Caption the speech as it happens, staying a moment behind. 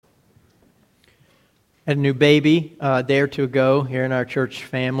Had a new baby a day or two ago here in our church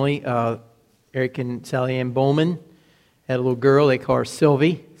family. Eric and Sally Ann Bowman had a little girl. They call her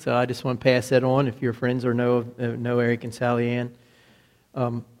Sylvie. So I just want to pass that on if you're friends or know Eric and Sally Ann.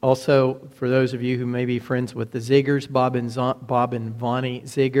 Also, for those of you who may be friends with the Ziggers, Bob and Vonnie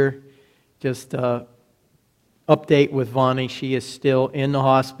Zigger, just update with Vonnie. She is still in the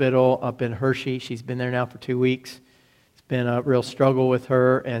hospital up in Hershey. She's been there now for 2 weeks. Been a real struggle with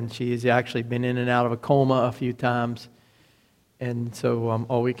her, and she's actually been in and out of a coma a few times. And so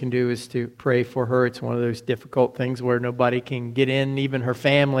all we can do is to pray for her. It's one of those difficult things where nobody can get in, even her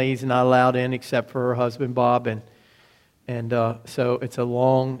family's not allowed in except for her husband Bob. And so it's a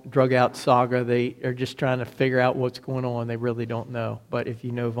long, drug-out saga. They are just trying to figure out what's going on. They really don't know. But if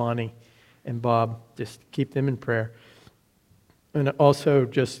you know Vonnie and Bob, just keep them in prayer. And also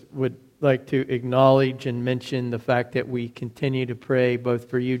just would like to acknowledge and mention the fact that we continue to pray both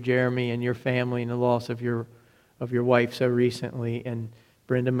for you, Jeremy, and your family, and the loss of your wife so recently, and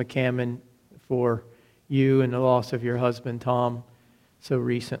Brenda McCammon for you and the loss of your husband, Tom, so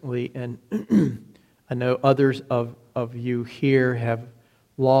recently. And I know others of you here have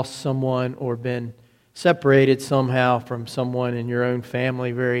lost someone or been separated somehow from someone in your own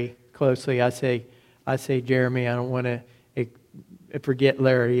family very closely. I say, Jeremy, I don't want to forget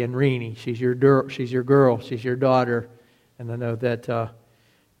Larry and Renee. She's your girl, she's your daughter, and I know that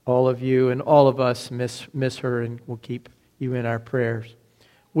all of you and all of us miss her, and we'll keep you in our prayers.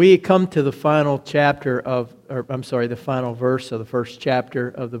 We come to the final the final verse of the first chapter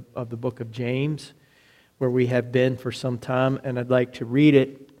of the book of James, where we have been for some time, and I'd like to read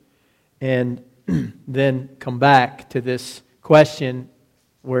it and then come back to this question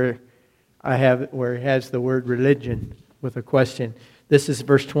where it has the word religion with a question. This is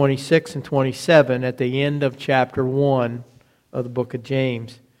verse 26 and 27 at the end of chapter 1 of the book of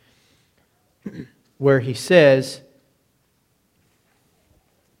James, where he says,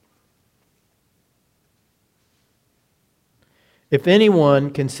 "If anyone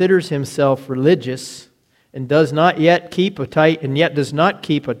considers himself religious and does not yet keep a tight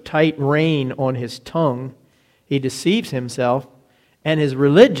rein on his tongue, he deceives himself, and his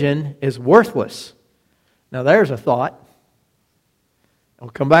religion is worthless." Now there's a thought. I'll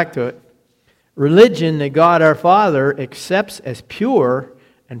come back to it. Religion that God our Father accepts as pure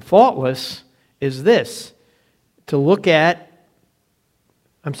and faultless is this: to look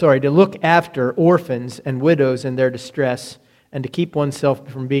after orphans and widows in their distress, and to keep oneself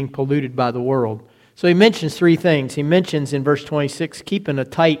from being polluted by the world. So he mentions three things. He mentions in verse 26, keeping a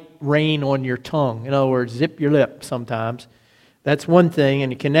tight rein on your tongue. In other words, zip your lip sometimes. That's one thing,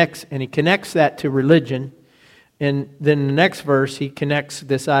 and he connects that to religion. And then in the next verse, he connects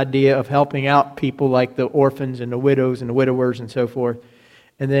this idea of helping out people like the orphans and the widows and the widowers and so forth.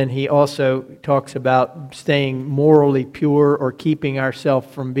 And then he also talks about staying morally pure or keeping ourselves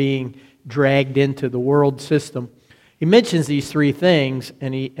from being dragged into the world system. He mentions these three things,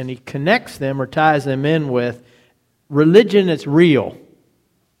 and he connects them or ties them in with religion that's real,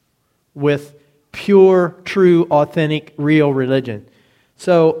 with pure, true, authentic, real religion.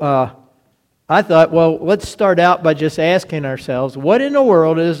 So I thought, well, let's start out by just asking ourselves, what in the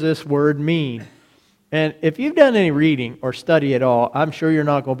world does this word mean? And if you've done any reading or study at all, I'm sure you're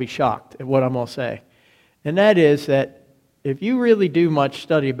not going to be shocked at what I'm going to say. And that is that if you really do much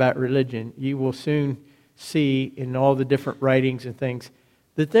study about religion, you will soon see in all the different writings and things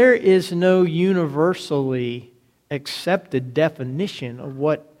that there is no universally accepted definition of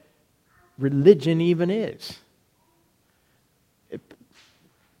what religion even is.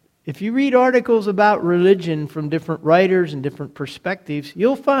 If you read articles about religion from different writers and different perspectives,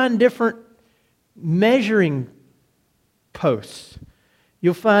 you'll find different measuring posts.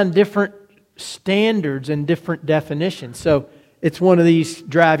 You'll find different standards and different definitions. So it's one of these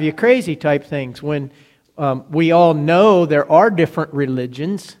drive you crazy type things when we all know there are different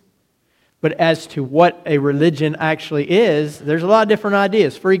religions, but as to what a religion actually is, there's a lot of different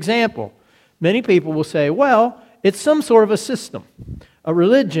ideas. For example, many people will say, well, it's some sort of a system. A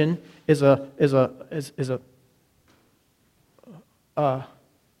religion is I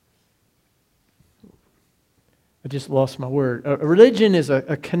just lost my word. A religion is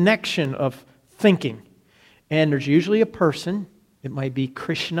a connection of thinking. And there's usually a person. It might be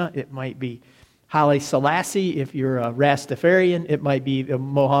Krishna. It might be Haile Selassie if you're a Rastafarian. It might be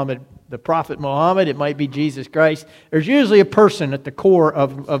the Prophet Muhammad. It might be Jesus Christ. There's usually a person at the core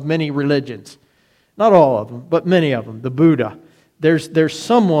of many religions. Not all of them, but many of them. The Buddha. There's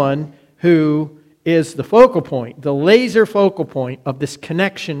someone who is the focal point, the laser focal point of this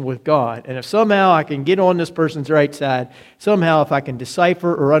connection with God. And if somehow I can get on this person's right side, somehow if I can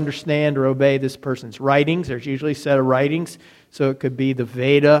decipher or understand or obey this person's writings, there's usually a set of writings, so it could be the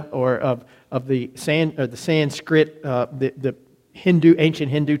Veda or of the Sanskrit, the Hindu,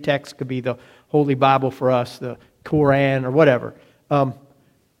 ancient Hindu text could be the Holy Bible for us, the Quran or whatever.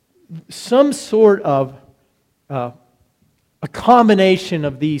 Some sort of a combination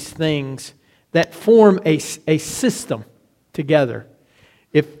of these things that form a system together.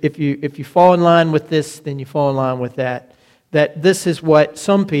 If you fall in line with this, then you fall in line with that. That this is what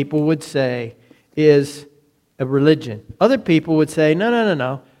some people would say is a religion. Other people would say,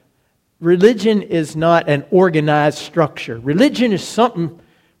 no. Religion is not an organized structure. Religion is something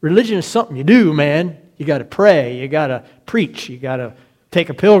you do, man. You got to pray, you got to preach, you got to take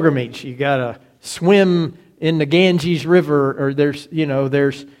a pilgrimage, you got to swim in the Ganges River, or there's, in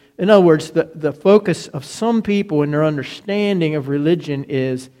other words, the focus of some people in their understanding of religion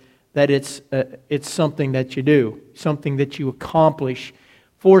is that it's something that you do, something that you accomplish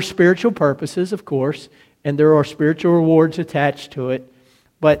for spiritual purposes, of course, and there are spiritual rewards attached to it,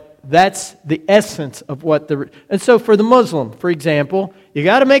 but that's the essence of what and so for the Muslim, for example, you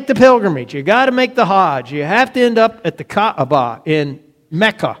got to make the pilgrimage, you got to make the Hajj, you have to end up at the Kaaba in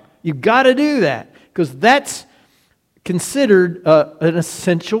Mecca. You've got to do that because that's considered an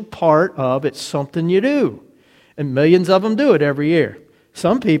essential part of it's something you do. And millions of them do it every year.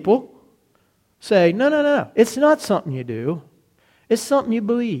 Some people say, no, it's not something you do. It's something you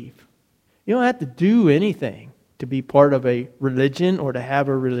believe. You don't have to do anything to be part of a religion or to have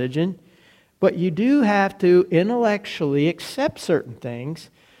a religion, but you do have to intellectually accept certain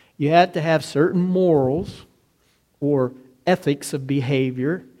things. You have to have certain morals or ethics of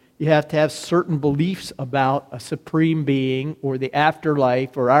behavior. You have to have certain beliefs about a supreme being or the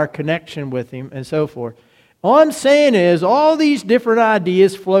afterlife or our connection with Him and so forth. All I'm saying is all these different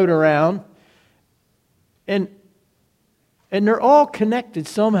ideas float around and they're all connected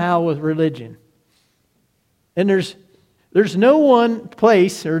somehow with religion. And there's no one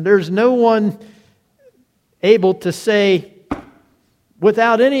place or there's no one able to say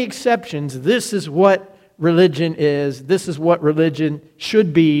without any exceptions, this is what religion is. This is what religion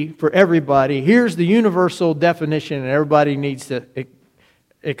should be for everybody. Here's the universal definition and everybody needs to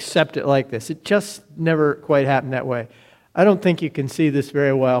accept it like this. It just never quite happened that way. I don't think you can see this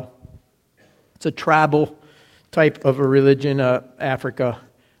very well. It's a tribal type of a religion, Africa,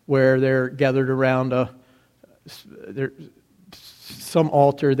 where they're gathered around there's some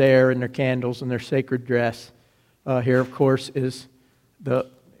altar there and their candles and their sacred dress. Here, of course, is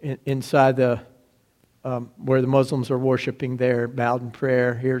inside where the Muslims are worshiping there, bowed in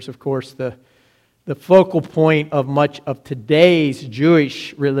prayer. Here's, of course, the focal point of much of today's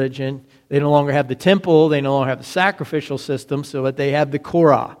Jewish religion. They no longer have the temple, they no longer have the sacrificial system, so that they have the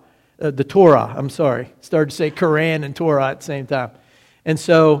Torah. Started to say Quran and Torah at the same time. And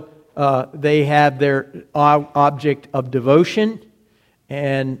so they have their object of devotion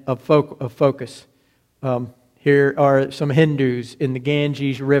and of focus. Here are some Hindus in the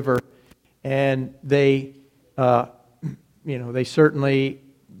Ganges River, and they certainly,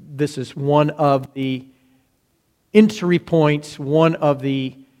 this is one of the entry points, one of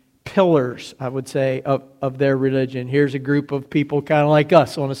the pillars, I would say, of their religion. Here's a group of people kind of like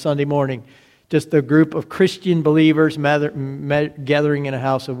us on a Sunday morning, just a group of Christian believers gathering in a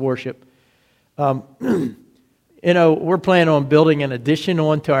house of worship. We're planning on building an addition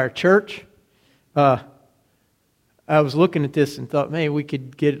onto our church. I was looking at this and thought, man, we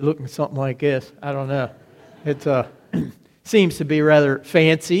could get it looking something like this. I don't know. It seems to be rather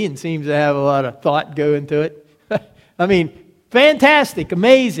fancy and seems to have a lot of thought go into it. I mean, fantastic,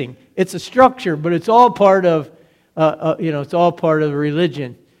 amazing. It's a structure, but it's all part of, it's all part of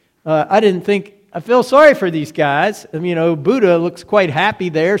religion. I feel sorry for these guys. Buddha looks quite happy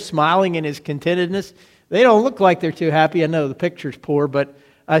there, smiling in his contentedness. They don't look like they're too happy. I know the picture's poor, but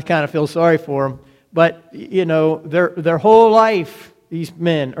I kind of feel sorry for them. But, their whole life, these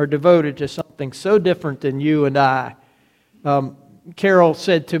men are devoted to something so different than you and I. Carol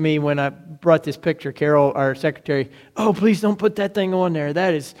said to me when I brought this picture, Carol, our secretary, "Oh, please don't put that thing on there.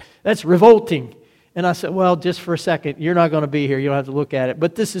 That's revolting." And I said, "Well, just for a second, you're not going to be here. You don't have to look at it.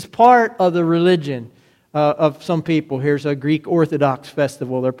 But this is part of the religion of some people. Here's a Greek Orthodox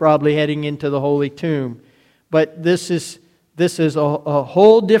festival. They're probably heading into the Holy Tomb. But this is a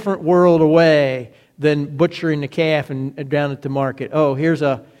whole different world away than butchering the calf and down at the market. Oh, here's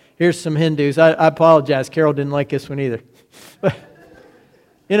some Hindus. I apologize. Carol didn't like this one either.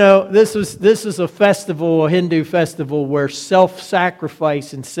 You know, this is a festival, a Hindu festival, where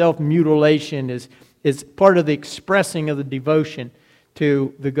self-sacrifice and self-mutilation is part of the expressing of the devotion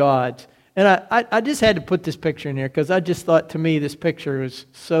to the gods. And I just had to put this picture in here because I just thought, to me, this picture was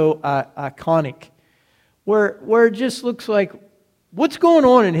so iconic, where it just looks like, what's going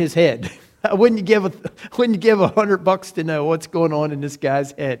on in his head? Wouldn't you give $100 to know what's going on in this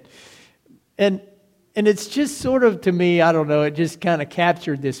guy's head? And it's just sort of, to me, I don't know, it just kind of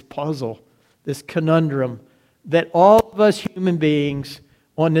captured this puzzle, this conundrum, that all of us human beings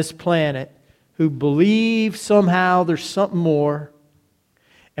on this planet who believe somehow there's something more,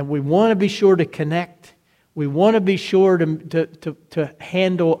 and we want to be sure to connect, we want to be sure to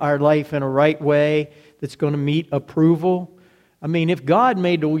handle our life in a right way that's going to meet approval. I mean, if God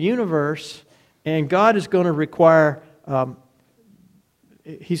made the universe, and God is going to require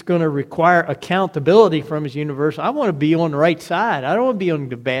He's going to require accountability from His universe, I want to be on the right side. I don't want to be on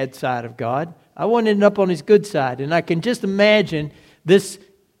the bad side of God. I want to end up on His good side. And I can just imagine this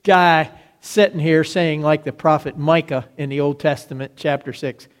guy sitting here saying, like the prophet Micah in the Old Testament, chapter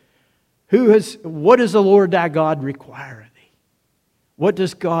 6, what does the Lord thy God require of thee? What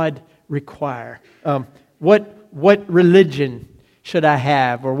does God require? What religion should I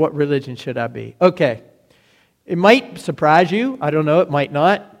have, or what religion should I be? Okay. It might surprise you, I don't know, it might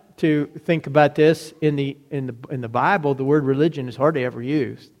not, to think about this. In the Bible, the word religion is hardly ever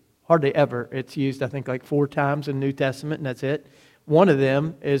used. Hardly ever. It's used, I think, like 4 times in the New Testament, and that's it. One of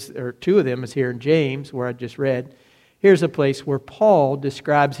them is, or 2 of them is here in James, where I just read. Here's a place where Paul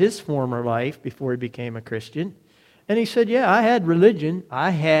describes his former life before he became a Christian. And he said, yeah, I had religion.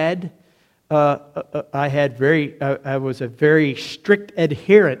 I was a very strict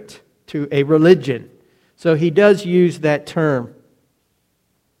adherent to a religion. So he does use that term.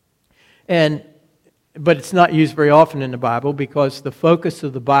 But it's not used very often in the Bible, because the focus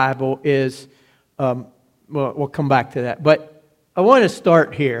of the Bible is, we'll come back to that. But I want to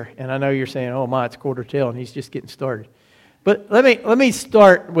start here, and I know you're saying, oh my, it's quarter till, and he's just getting started. But let me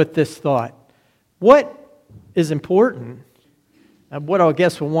start with this thought. What is important, and what I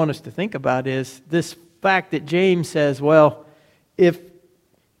guess will want us to think about, is this fact that James says, well, if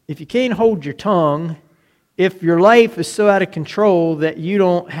you can't hold your tongue, if your life is so out of control that you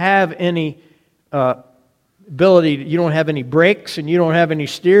don't have any ability, you don't have any brakes and you don't have any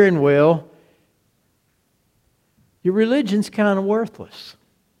steering wheel, your religion's kind of worthless.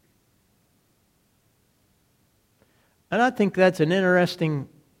 And I think that's an interesting,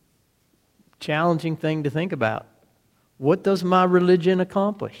 challenging thing to think about. What does my religion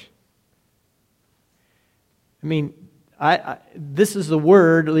accomplish? I mean, this is the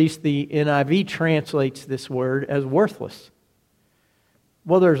word, at least the NIV translates this word as worthless.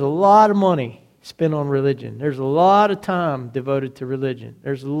 Well, there's a lot of money spent on religion. There's a lot of time devoted to religion.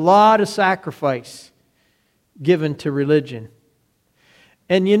 There's a lot of sacrifice given to religion.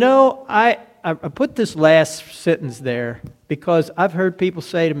 And you know, I put this last sentence there because I've heard people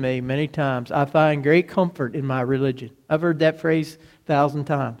say to me many times, I find great comfort in my religion. I've heard that phrase 1,000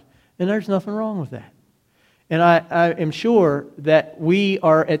 times. And there's nothing wrong with that. And I am sure that we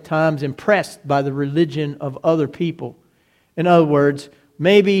are at times impressed by the religion of other people. In other words,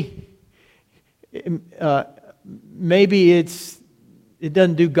 maybe it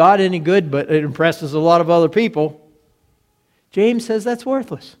doesn't do God any good, but it impresses a lot of other people. James says that's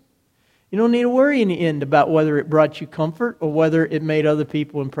worthless. You don't need to worry in the end about whether it brought you comfort or whether it made other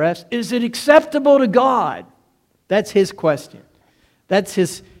people impressed. Is it acceptable to God? That's his question. That's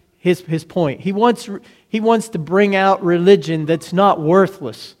his point. He wants to bring out religion that's not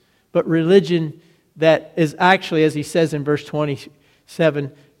worthless, but religion that is actually, as he says in verse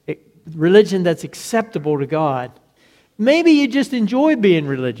 27, religion that's acceptable to God. Maybe you just enjoy being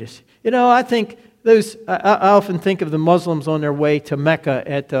religious. You know, I think I often think of the Muslims on their way to Mecca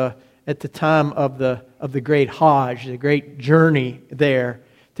at the time of the great Hajj, the great journey there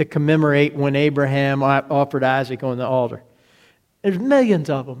to commemorate when Abraham offered Isaac on the altar. There's millions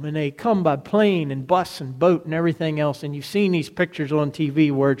of them, and they come by plane and bus and boat and everything else. And you've seen these pictures on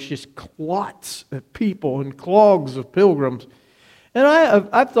TV where it's just clots of people and clogs of pilgrims. And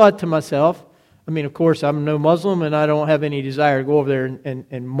I've thought to myself, I mean, of course, I'm no Muslim, and I don't have any desire to go over there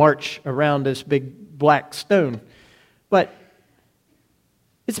and march around this big black stone. But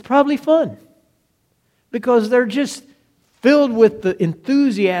it's probably fun because they're just filled with the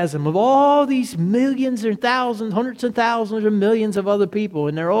enthusiasm of all these millions and thousands, hundreds of thousands or millions of other people,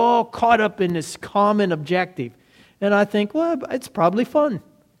 and they're all caught up in this common objective. And I think, well, it's probably fun.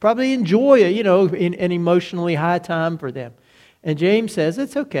 Probably enjoy an emotionally high time for them. And James says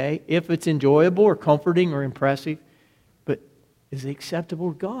it's okay if it's enjoyable or comforting or impressive, but is it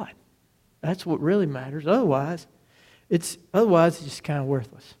acceptable to God? That's what really matters. Otherwise, it's just kind of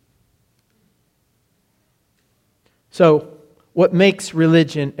worthless. So, what makes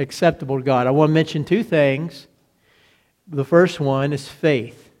religion acceptable to God? I want to mention two things. The first one is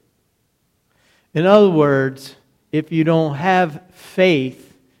faith. In other words, if you don't have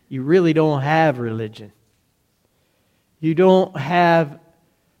faith, you really don't have religion. You don't have...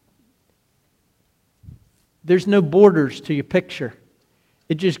 There's no borders to your picture.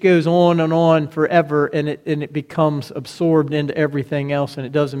 It just goes on forever, and it becomes absorbed into everything else, and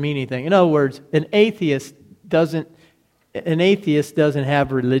it doesn't mean anything. In other words, an atheist doesn't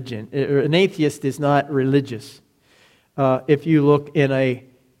have religion. An atheist is not religious. If you look in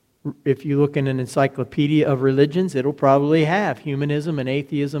an encyclopedia of religions, it'll probably have humanism and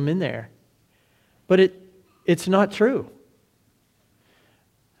atheism in there. But it's not true.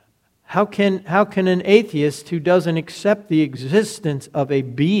 How can an atheist who doesn't accept the existence of a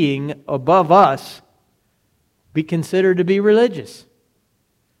being above us be considered to be religious?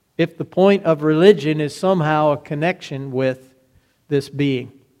 If the point of religion is somehow a connection with this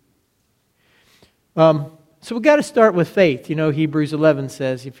being. So we've got to start with faith. You know, Hebrews 11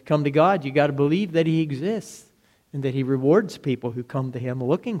 says, if you come to God, you got to believe that He exists and that He rewards people who come to Him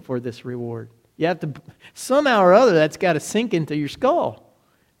looking for this reward. You have to, somehow or other, that's got to sink into your skull.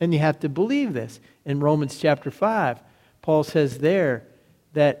 And you have to believe this. In Romans chapter 5, Paul says there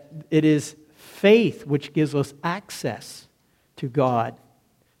that it is faith which gives us access to God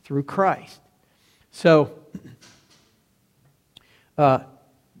through Christ. So, the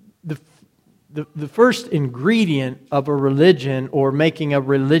first ingredient of a religion, or making a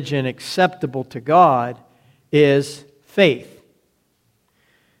religion acceptable to God, is faith.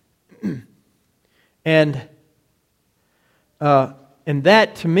 And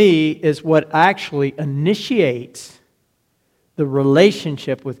that, to me, is what actually initiates the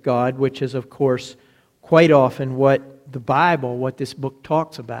relationship with God, which is, of course, quite often what the Bible, what this book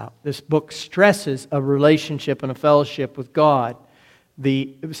talks about. This book stresses a relationship and a fellowship with God,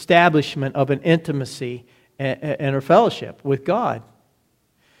 the establishment of an intimacy and a fellowship with God.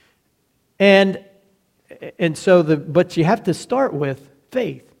 But you have to start with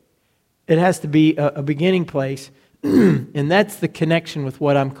faith. It has to be a beginning place. And that's the connection with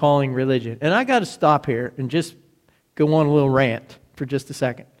what I'm calling religion. And I got to stop here and just go on a little rant for just a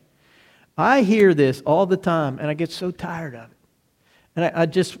second. I hear this all the time, and I get so tired of it. And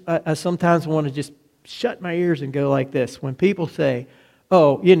I sometimes want to just shut my ears and go like this. When people say,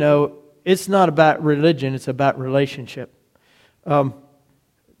 oh, you know, it's not about religion, it's about relationship. I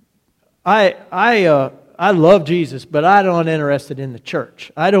love Jesus, but I'm not interested in the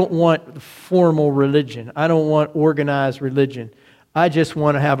church. I don't want formal religion. I don't want organized religion. I just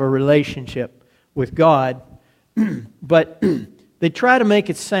want to have a relationship with God. But they try to make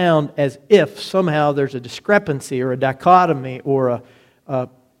it sound as if somehow there's a discrepancy or a dichotomy or a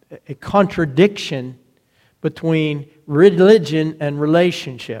contradiction between religion and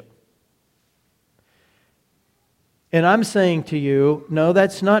relationship. And I'm saying to you, no,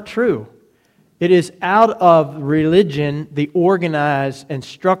 that's not true. It is out of religion, the organized and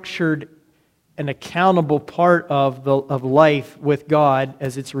structured and accountable part of life with God,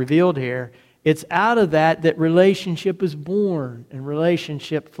 as it's revealed here. It's out of that relationship is born and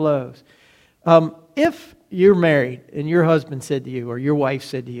relationship flows. If you're married and your husband said to you, or your wife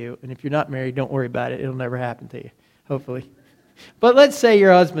said to you, and if you're not married, don't worry about it. It'll never happen to you, hopefully. But let's say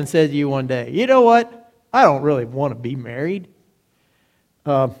your husband said to you one day, you know what? I don't really want to be married.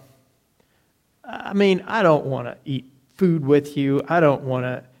 I don't want to eat food with you. I don't want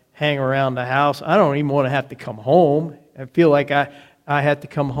to hang around the house. I don't even want to have to come home. I feel like I have to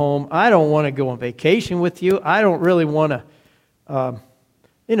come home. I don't want to go on vacation with you. I don't really want to, I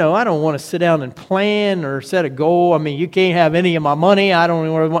don't want to sit down and plan or set a goal. I mean, you can't have any of my money. I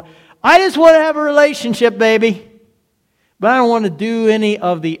don't really want. I just want to have a relationship, baby. But I don't want to do any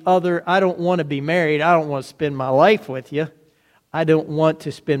of the other. I don't want to be married. I don't want to spend my life with you. I don't want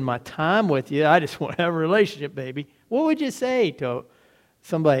to spend my time with you. I just want to have a relationship, baby. What would you say to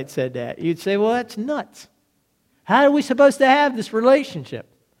somebody that said that? You'd say, well, that's nuts. How are we supposed to have this relationship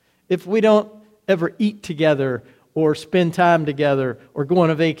if we don't ever eat together or spend time together or go on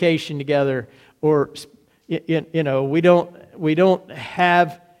a vacation together, or we don't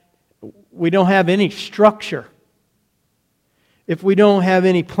have any structure? If we don't have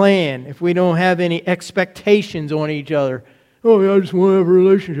any plan, if we don't have any expectations on each other, oh, I just want to have a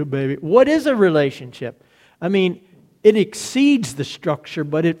relationship, baby. What is a relationship? I mean, it exceeds the structure,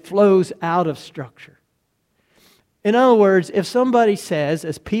 but it flows out of structure. In other words, if somebody says,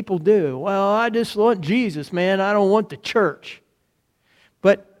 as people do, well, I just want Jesus, man, I don't want the church.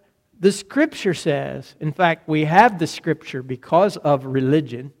 But the Scripture says, in fact, we have the Scripture because of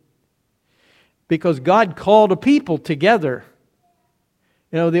religion, because God called a people together.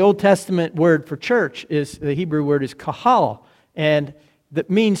 You know, the Old Testament word for church is, the Hebrew word is kahal, and that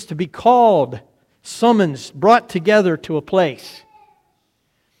means to be called, summoned, brought together to a place.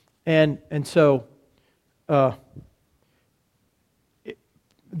 And so,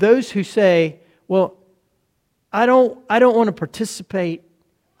 those who say, well, I don't want to participate,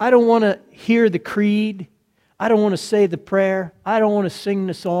 I don't want to hear the creed, I don't want to say the prayer, I don't want to sing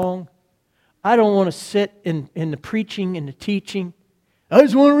the song, I don't want to sit in the preaching and the teaching, I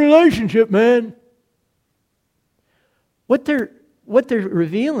just want a relationship, man. What they're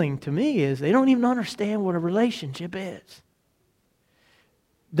revealing to me is they don't even understand what a relationship is.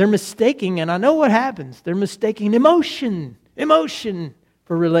 They're mistaking, and I know what happens, they're mistaking emotion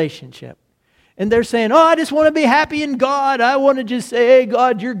for relationship. And they're saying, oh, I just want to be happy in God. I want to just say, hey,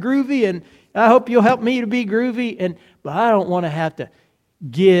 God, you're groovy, and I hope you'll help me to be groovy. But I don't want to have to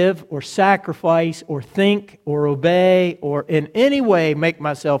give or sacrifice or think or obey or in any way make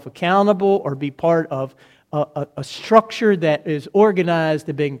myself accountable or be part of a structure that is organized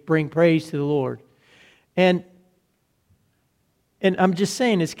to bring praise to the Lord. And I'm just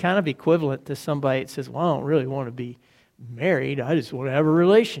saying it's kind of equivalent to somebody that says, well, I don't really want to be married. I just want to have a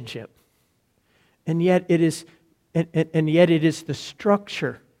relationship. And yet it is, and yet it is the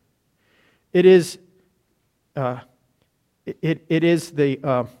structure. It is, it is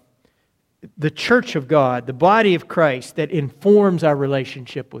the church of God, the body of Christ that informs our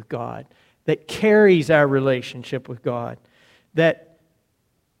relationship with God, that carries our relationship with God, that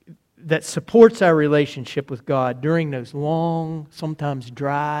supports our relationship with God during those long, sometimes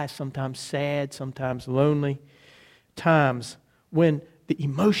dry, sometimes sad, sometimes lonely times when the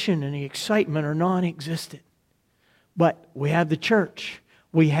emotion and the excitement are non-existent. But we have the church.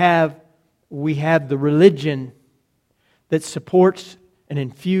 We have the religion that supports and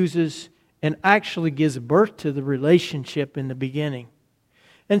infuses and actually gives birth to the relationship in the beginning.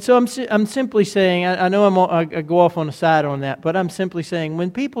 And so I'm simply saying, I know I go off on a side on that, but I'm simply saying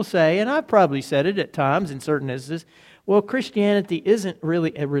when people say, and I've probably said it at times in certain instances, well, Christianity isn't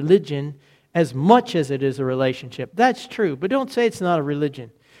really a religion as much as it is a relationship. That's true, but don't say it's not a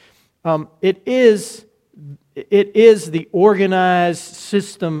religion. It is the organized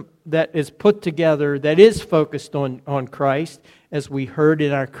system that is put together, that is focused on Christ, as we heard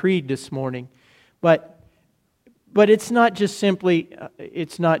in our creed this morning. But it's not just simply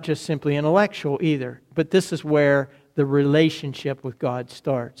intellectual either. But this is where the relationship with God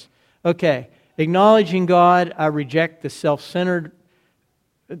starts. Okay, acknowledging God, I reject the self-centered.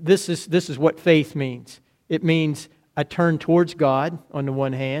 This is what faith means. It means I turn towards God on the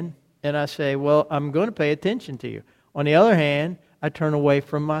one hand, and I say, well, I'm going to pay attention to you. On the other hand, I turn away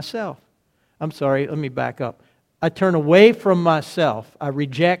from myself. I'm sorry, let me back up. I turn away from myself. I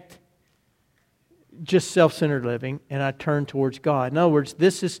reject just self-centered living, and I turn towards God. In other words,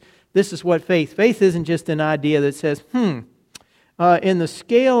 this is what faith. Faith isn't just an idea that says, in the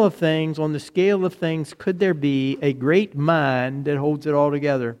scale of things, on the scale of things, could there be a great mind that holds it all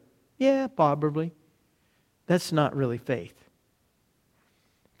together? Yeah, probably. That's not really faith.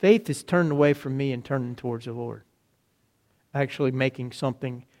 Faith is turning away from me and turning towards the Lord. Actually making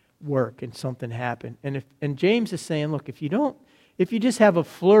something work and something happen. And James is saying, look, if you just have a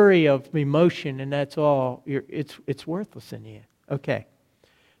flurry of emotion and that's all, it's worthless in the end. Okay.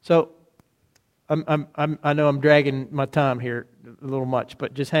 So I know I'm dragging my time here a little much,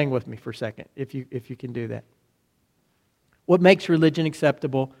 but just hang with me for a second if you can do that. What makes religion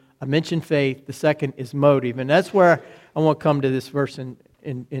acceptable? I mentioned faith. The second is motive, and that's where I want to come to this verse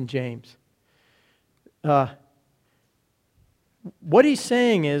in James. What he's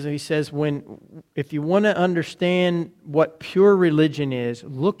saying is, he says, if you want to understand what pure religion is,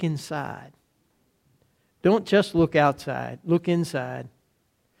 look inside. Don't just look outside. Look inside.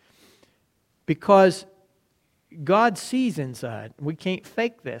 Because God sees inside. We can't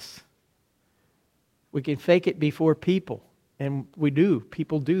fake this. We can fake it before people. And we do.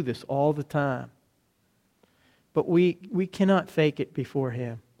 People do this all the time. But we cannot fake it before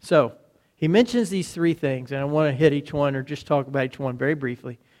Him. So, he mentions these three things, and I want to hit each one or just talk about each one very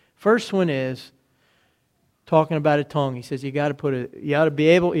briefly. First one is talking about a tongue. He says you got to be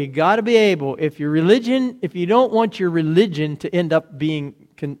able, if you don't want your religion to end up being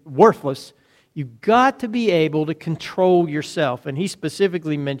worthless, you've got to be able to control yourself. And he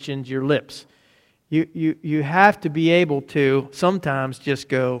specifically mentions your lips. You have to be able to sometimes just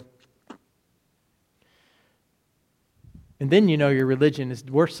go, and then you know your religion is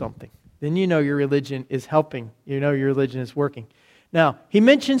worth something. Then you know your religion is helping. You know your religion is working. Now, he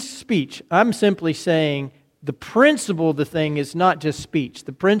mentions speech. I'm simply saying the principle of the thing is not just speech.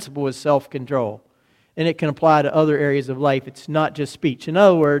 The principle is self-control. And it can apply to other areas of life. It's not just speech. In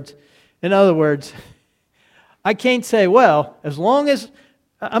other words, I can't say, well, as long as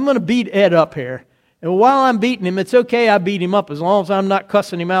I'm going to beat Ed up here, and while I'm beating him, it's okay I beat him up as long as I'm not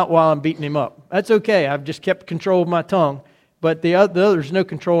cussing him out while I'm beating him up. That's okay. I've just kept control of my tongue. But there's no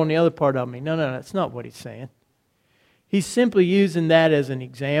control in the other part of me. No, that's not what he's saying. He's simply using that as an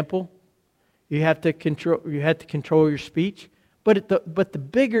example. You have to control your speech. But the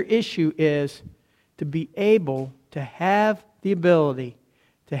bigger issue is to be able to have the ability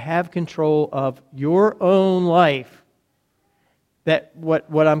to have control of your own life. That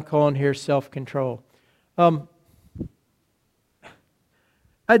what I'm calling here self-control. I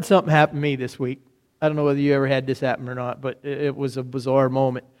had something happen to me this week. I don't know whether you ever had this happen or not, but it was a bizarre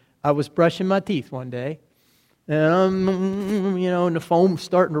moment. I was brushing my teeth one day, and and the foam's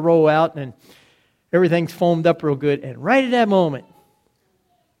starting to roll out, and everything's foamed up real good. And right at that moment,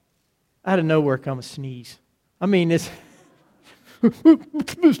 out of nowhere comes a sneeze. I mean, this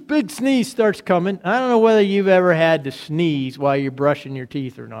big sneeze starts coming. I don't know whether you've ever had to sneeze while you're brushing your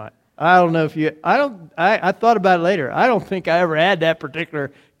teeth or not. I don't know if you... I thought about it later. I don't think I ever had that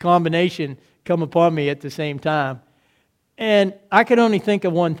particular combination come upon me at the same time. And I could only think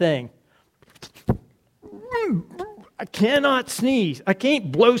of one thing. I cannot sneeze. I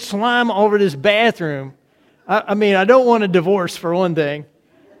can't blow slime all over this bathroom. I mean, I don't want a divorce for one thing.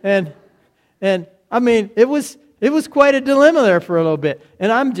 And I mean, it was quite a dilemma there for a little bit.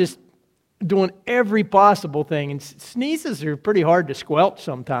 And I'm just doing every possible thing. And sneezes are pretty hard to squelch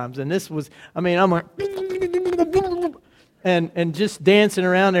sometimes. And this was, I mean, I'm like, and just dancing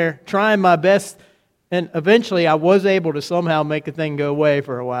around there, trying my best. And eventually I was able to somehow make the thing go away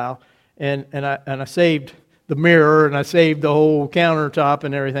for a while. And I saved the mirror, and I saved the whole countertop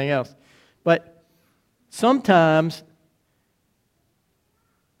and everything else. But sometimes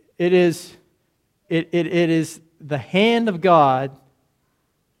it is the hand of God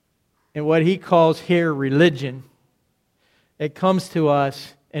and what He calls here religion. It comes to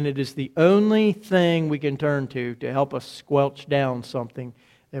us, and it is the only thing we can turn to help us squelch down something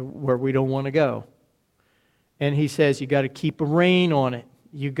where we don't want to go. And He says you got to keep a rein on it.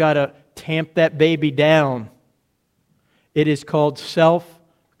 You got to tamp that baby down. It is called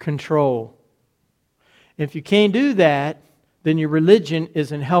self-control. If you can't do that, then your religion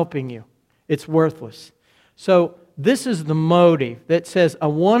isn't helping you. It's worthless. So this is the motive that says, I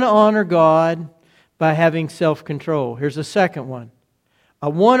want to honor God by having self-control. Here's a second one. I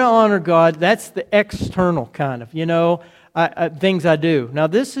want to honor God. That's the external kind of, things I do. Now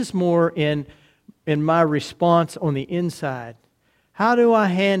this is more in my response on the inside. How do I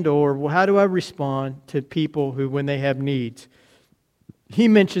handle or how do I respond to people who, when they have needs? He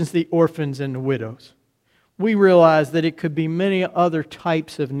mentions the orphans and the widows. We realize that it could be many other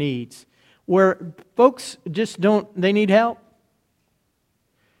types of needs where folks just they need help.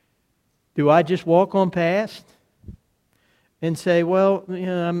 Do I just walk on past and say, well,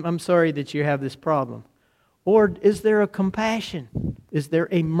 I'm sorry that you have this problem? Or is there a compassion? Is there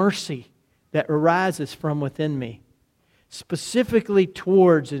a mercy that arises from within me, specifically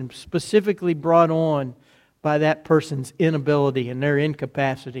towards and specifically brought on by that person's inability and their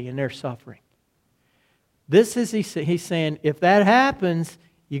incapacity and their suffering? This is, he's saying, if that happens,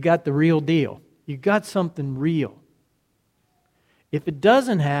 you got the real deal. You got something real. If it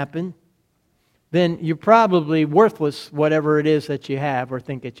doesn't happen, then you're probably worthless, whatever it is that you have or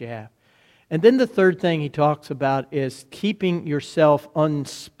think that you have. And then the third thing he talks about is keeping yourself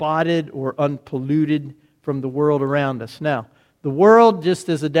unspotted or unpolluted from the world around us. Now, the world, just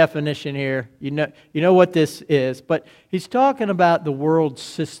as a definition here, you know what this is, but he's talking about the world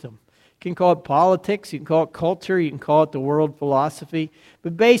system. You can call it politics, you can call it culture, you can call it the world philosophy,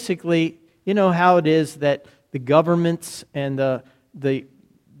 but basically, you know how it is that the governments and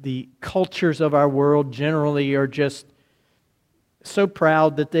the cultures of our world generally are just so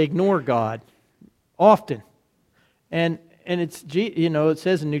proud that they ignore God often. And it's, it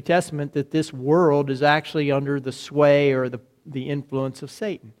says in the New Testament that this world is actually under the sway or the influence of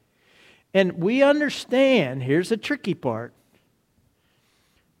Satan. And we understand, here's the tricky part,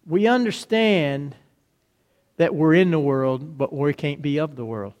 we understand that we're in the world, but we can't be of the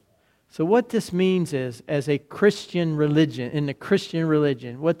world. So what this means is, as a Christian religion, in the Christian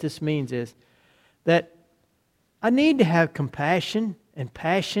religion, what this means is that I need to have compassion and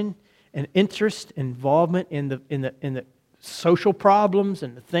passion and interest, involvement in the social problems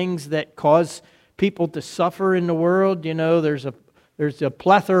and the things that cause people to suffer in the world. There's a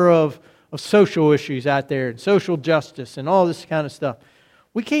plethora of social issues out there and social justice and all this kind of stuff.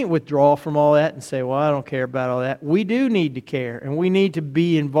 We can't withdraw from all that and say, well, I don't care about all that. We do need to care, and we need to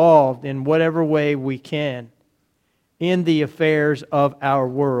be involved in whatever way we can in the affairs of our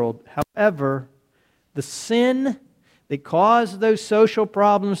world. However, the sin that caused those social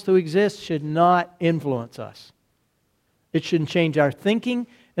problems to exist should not influence us. It shouldn't change our thinking.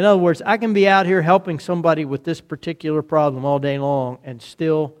 In other words, I can be out here helping somebody with this particular problem all day long and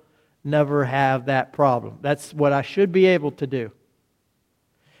still never have that problem. That's what I should be able to do.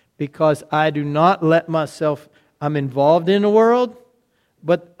 Because I do not let myself, I'm involved in the world,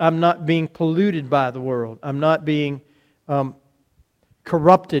 but I'm not being polluted by the world. I'm not being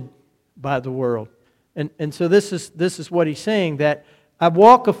corrupted by the world. And so this is what he's saying, that I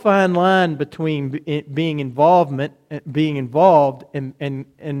walk a fine line between being involved and being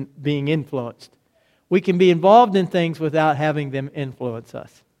influenced. We can be involved in things without having them influence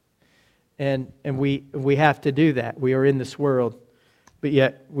us. And we have to do that. We are in this world, but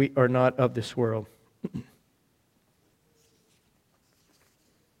yet we are not of this world.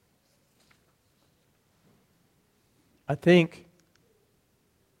 I think,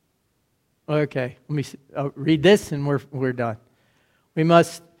 okay, let me read this and we're done. We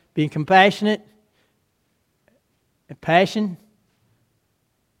must be compassionate and passion,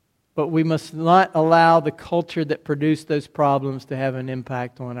 but we must not allow the culture that produced those problems to have an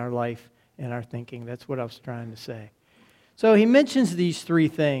impact on our life and our thinking. That's what I was trying to say. So he mentions these three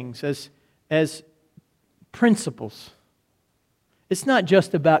things as principles. It's not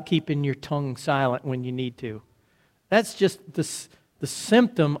just about keeping your tongue silent when you need to. That's just the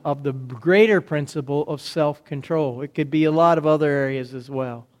symptom of the greater principle of self-control. It could be a lot of other areas as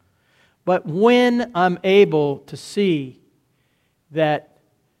well. But when I'm able to see that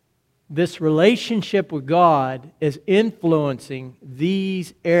this relationship with God is influencing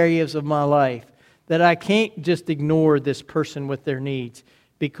these areas of my life, that I can't just ignore this person with their needs,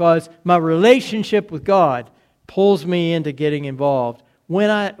 because my relationship with God pulls me into getting involved. When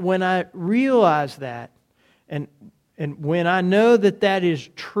I realize that, and when I know that that is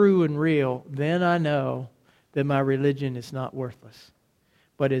true and real, then I know that my religion is not worthless,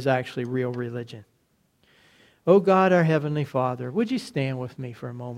 but is actually real religion. Oh God, our Heavenly Father, would you stand with me for a moment?